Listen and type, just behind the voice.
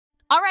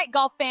All right,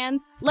 golf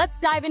fans, let's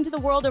dive into the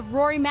world of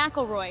Rory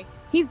McIlroy.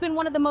 He's been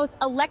one of the most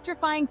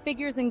electrifying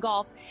figures in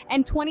golf,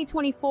 and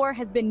 2024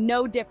 has been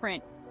no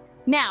different.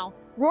 Now,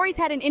 Rory's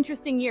had an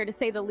interesting year to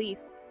say the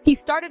least. He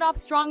started off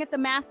strong at the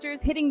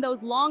Masters, hitting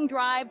those long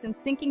drives and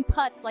sinking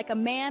putts like a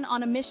man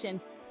on a mission.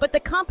 But the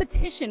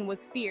competition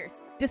was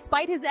fierce.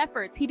 Despite his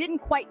efforts, he didn't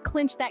quite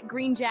clinch that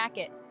green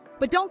jacket.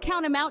 But don't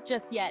count him out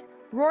just yet.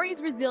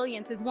 Rory's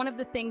resilience is one of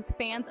the things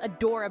fans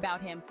adore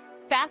about him.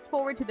 Fast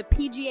forward to the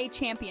PGA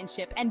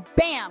Championship, and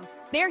bam!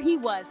 There he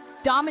was,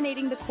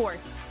 dominating the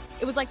course.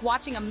 It was like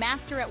watching a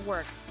master at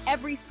work.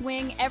 Every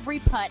swing, every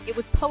putt, it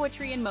was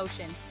poetry in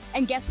motion.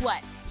 And guess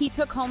what? He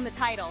took home the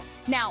title.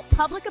 Now,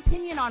 public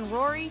opinion on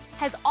Rory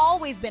has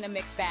always been a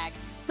mixed bag.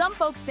 Some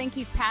folks think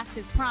he's past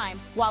his prime,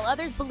 while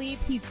others believe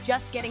he's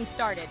just getting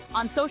started.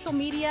 On social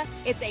media,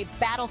 it's a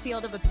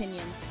battlefield of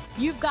opinions.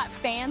 You've got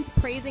fans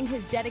praising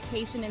his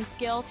dedication and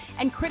skill,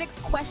 and critics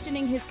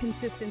questioning his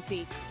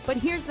consistency. But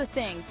here's the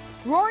thing,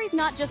 Rory's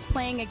not just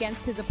playing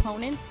against his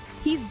opponents,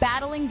 he's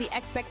battling the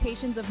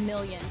expectations of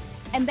millions.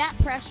 And that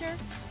pressure,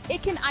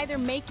 it can either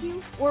make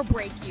you or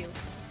break you.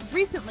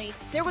 Recently,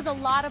 there was a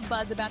lot of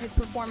buzz about his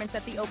performance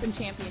at the Open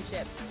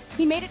Championship.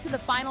 He made it to the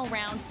final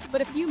round,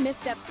 but a few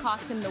missteps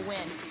cost him the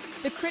win.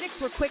 The critics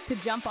were quick to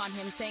jump on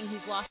him, saying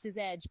he's lost his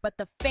edge, but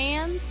the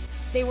fans,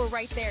 they were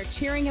right there,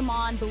 cheering him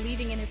on,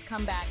 believing in his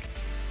comeback.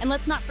 And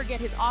let's not forget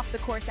his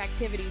off-the-course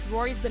activities.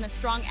 Rory's been a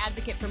strong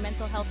advocate for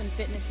mental health and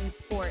fitness in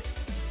sports.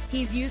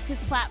 He's used his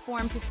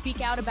platform to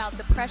speak out about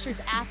the pressures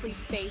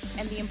athletes face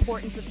and the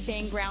importance of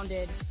staying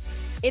grounded.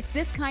 It's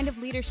this kind of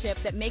leadership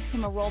that makes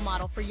him a role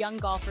model for young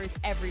golfers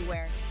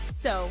everywhere.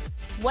 So,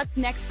 what's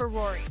next for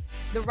Rory?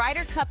 The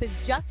Ryder Cup is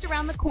just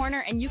around the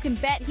corner, and you can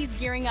bet he's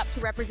gearing up to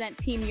represent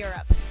Team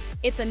Europe.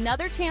 It's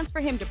another chance for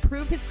him to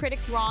prove his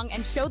critics wrong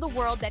and show the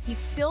world that he's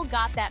still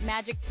got that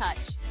magic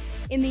touch.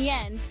 In the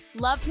end,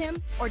 love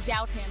him or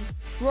doubt him,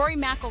 Rory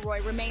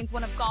McIlroy remains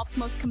one of golf's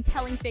most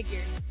compelling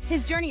figures.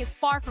 His journey is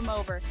far from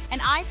over,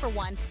 and I, for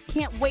one,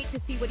 can't wait to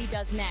see what he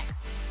does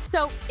next.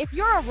 So, if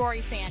you're a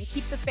Rory fan,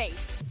 keep the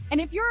faith. And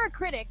if you're a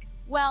critic,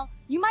 well,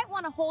 you might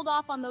want to hold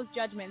off on those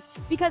judgments,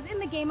 because in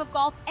the game of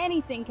golf,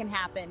 anything can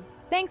happen.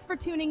 Thanks for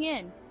tuning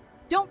in.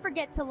 Don't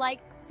forget to like,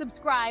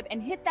 subscribe,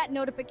 and hit that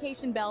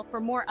notification bell for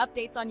more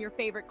updates on your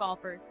favorite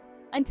golfers.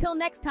 Until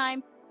next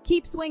time,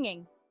 keep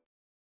swinging.